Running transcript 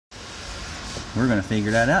We're going to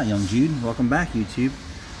figure that out, young Jude. Welcome back, YouTube.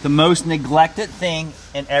 The most neglected thing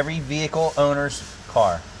in every vehicle owner's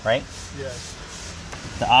car, right?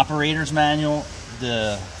 Yes. The operator's manual,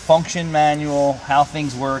 the function manual, how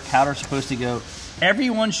things work, how they're supposed to go.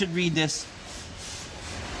 Everyone should read this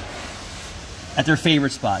at their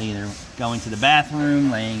favorite spot, either going to the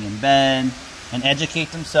bathroom, laying in bed, and educate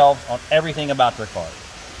themselves on everything about their car.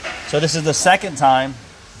 So this is the second time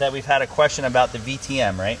that we've had a question about the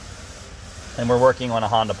VTM, right? And we're working on a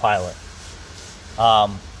Honda Pilot.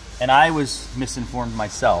 And I was misinformed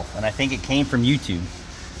myself, and I think it came from YouTube.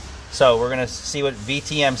 So we're gonna see what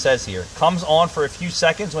VTM says here. Comes on for a few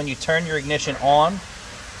seconds when you turn your ignition on,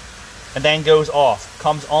 and then goes off.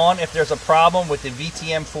 Comes on if there's a problem with the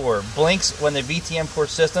Vtm-4. Blinks when the Vtm-4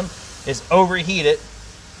 system is overheated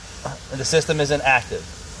and the system isn't active.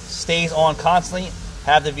 Stays on constantly.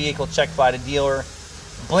 Have the vehicle checked by the dealer.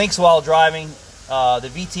 Blinks while driving.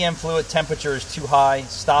 The VTM fluid temperature is too high.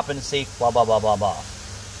 Stop and safe. Blah blah blah blah blah.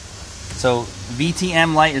 So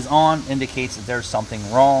VTM light is on, indicates that there's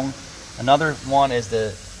something wrong. Another one is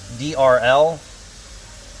the DRL.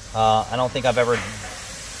 I don't think I've ever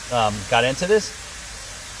got into this,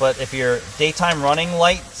 but if your daytime running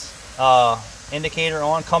light indicator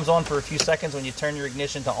on, comes on for a few seconds when you turn your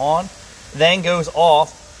ignition to on, then goes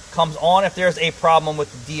off, comes on if there's a problem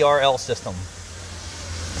with the DRL system.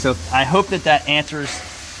 So I hope that that answers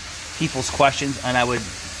people's questions, and I would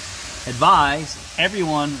advise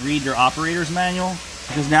everyone read your operator's manual,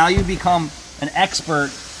 because now you become an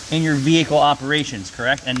expert in your vehicle operations,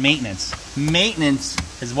 correct? And maintenance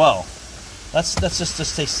as well. Let's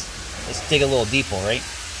dig a little deeper, right?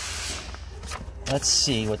 Let's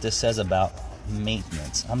see what this says about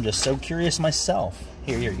maintenance. I'm just so curious myself.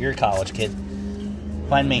 Here, you're a college kid.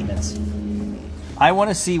 Find maintenance. I want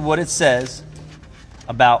to see what it says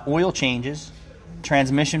about oil changes,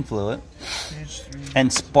 transmission fluid,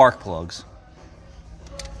 and spark plugs.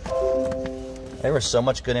 There was so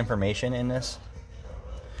much good information in this.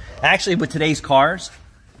 Actually, with today's cars,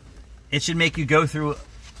 it should make you go through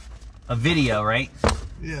a video, right?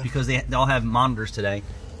 Yeah. Because they all have monitors today.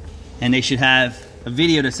 And they should have a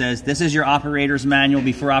video that says, this is your operator's manual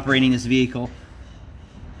before operating this vehicle.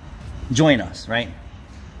 Join us, right?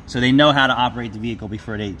 So they know how to operate the vehicle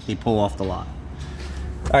before they pull off the lot.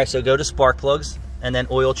 All right, so go to spark plugs, and then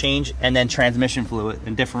oil change, and then transmission fluid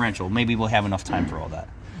and differential. Maybe we'll have enough time for all that.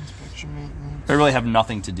 inspection maintenance. I really have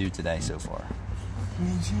nothing to do today so far.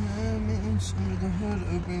 Maintenance under the hood,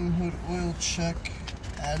 opening hood oil check,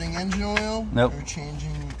 adding engine oil, nope. Or changing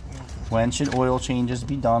oil filter. When should oil changes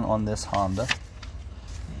be done on this Honda?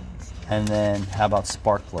 And then how about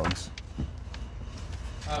spark plugs?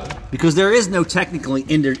 Because there is no technically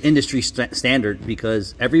industry standard,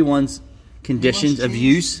 because everyone's conditions of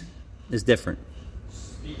use is different.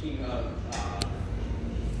 Speaking of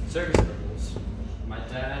service intervals, my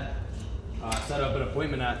dad set up an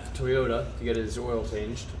appointment at Toyota to get his oil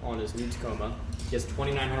changed on his new Tacoma. He has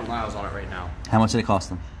 2,900 miles on it right now. How much did it cost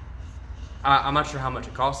him? I'm not sure how much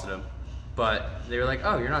it costed him, but they were like,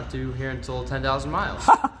 oh, you're not due here until 10,000 miles.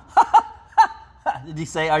 Did he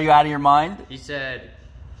say, are you out of your mind? He said,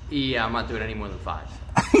 yeah, I'm not doing any more than 5.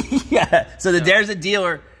 Yeah, so there's a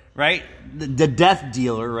dealer, right? The death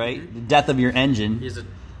dealer, right? Mm-hmm. The death of your engine. He has a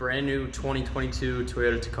brand new 2022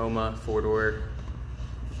 Toyota Tacoma 4-door.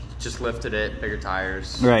 Just lifted it, bigger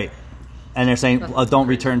tires. Right. And they're saying, don't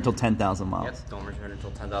return until 10,000 miles. Yes, don't return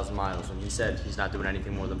until 10,000 miles. And he said he's not doing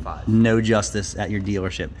anything more than 5. No justice at your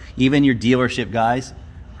dealership. Even your dealership guys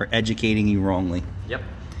are educating you wrongly. Yep.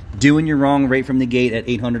 Doing you wrong right from the gate at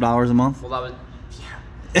 $800 a month. Well, that was,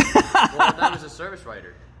 yeah. Well, that was a service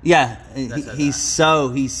writer. Yeah, he's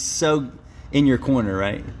so in your corner,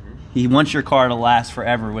 right? Mm-hmm. He wants your car to last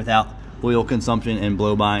forever without oil consumption and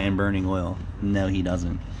blow by and burning oil. No, he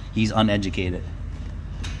doesn't. He's uneducated.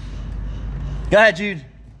 Go ahead, Jude.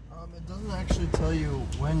 It doesn't actually tell you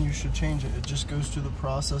when you should change it. It just goes through the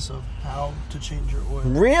process of how to change your oil.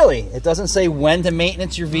 Really? It doesn't say when to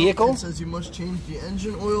maintenance your vehicle? It says you must change the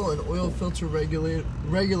engine oil and oil filter regularly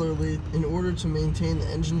in order to maintain the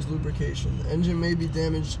engine's lubrication. The engine may be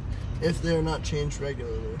damaged if they are not changed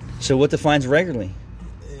regularly. So what defines regularly?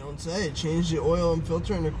 They don't say. Change the oil and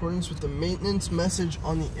filter in accordance with the maintenance message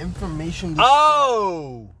on the information display.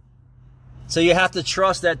 Oh! So you have to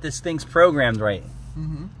trust that this thing's programmed right.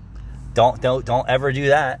 Mm-hmm. Don't ever do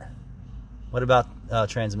that. What about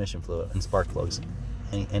transmission fluid and spark plugs?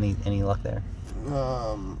 Any luck there?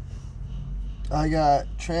 I got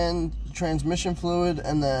transmission fluid,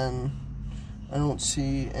 and then I don't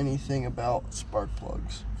see anything about spark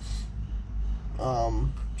plugs.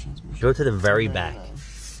 Go to the very back.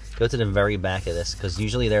 Go to the very back of this, because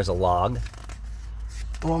usually there's a log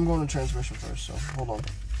Well, I'm going to transmission first, so hold on.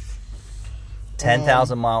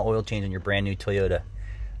 10,000 mile oil change on your brand new Toyota.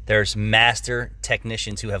 There's master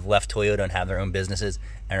technicians who have left Toyota and have their own businesses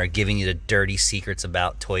and are giving you the dirty secrets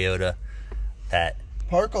about Toyota that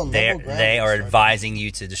Park on level ground. they are advising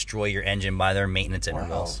you to destroy your engine by their maintenance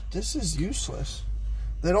intervals. This is useless.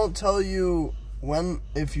 They don't tell you when,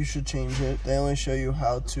 if you should change it. They only show you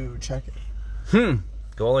how to check it.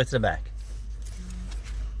 Go all the way to the back.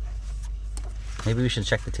 Maybe we should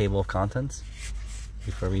check the table of contents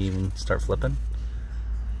before we even start flipping.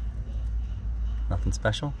 Nothing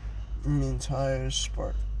special? I mean, tires,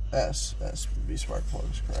 spark, S would be spark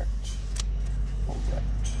plugs, correct. Correct.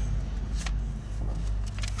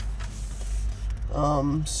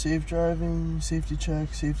 Safe driving, safety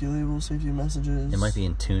check, safety labels, safety messages. It might be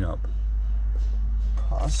in tune-up.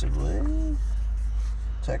 Possibly.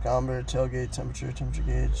 Tachometer, tailgate, temperature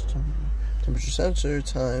gauge, temperature sensor,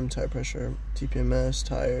 time, tire pressure, TPMS,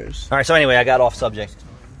 tires. All right, so anyway, I got off subject.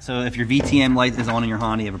 So if your VTM light is on in your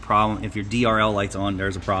Honda, you have a problem. If your DRL light's on,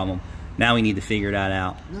 there's a problem. Now we need to figure that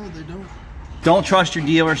out. No, they don't. Don't trust your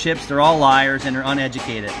dealerships. They're all liars and they're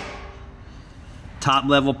uneducated. Top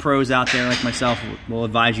level pros out there like myself will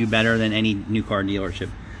advise you better than any new car dealership.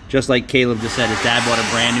 Just like Caleb just said, his dad bought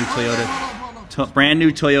a brand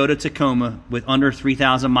new Toyota Tacoma with under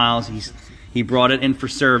 3,000 miles. He brought it in for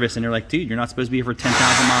service and they're like, dude, you're not supposed to be here for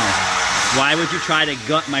 10,000 miles. Why would you try to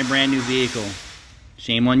gut my brand new vehicle?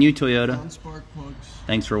 Shame on you, Toyota. Spark plugs.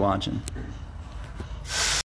 Thanks for watching.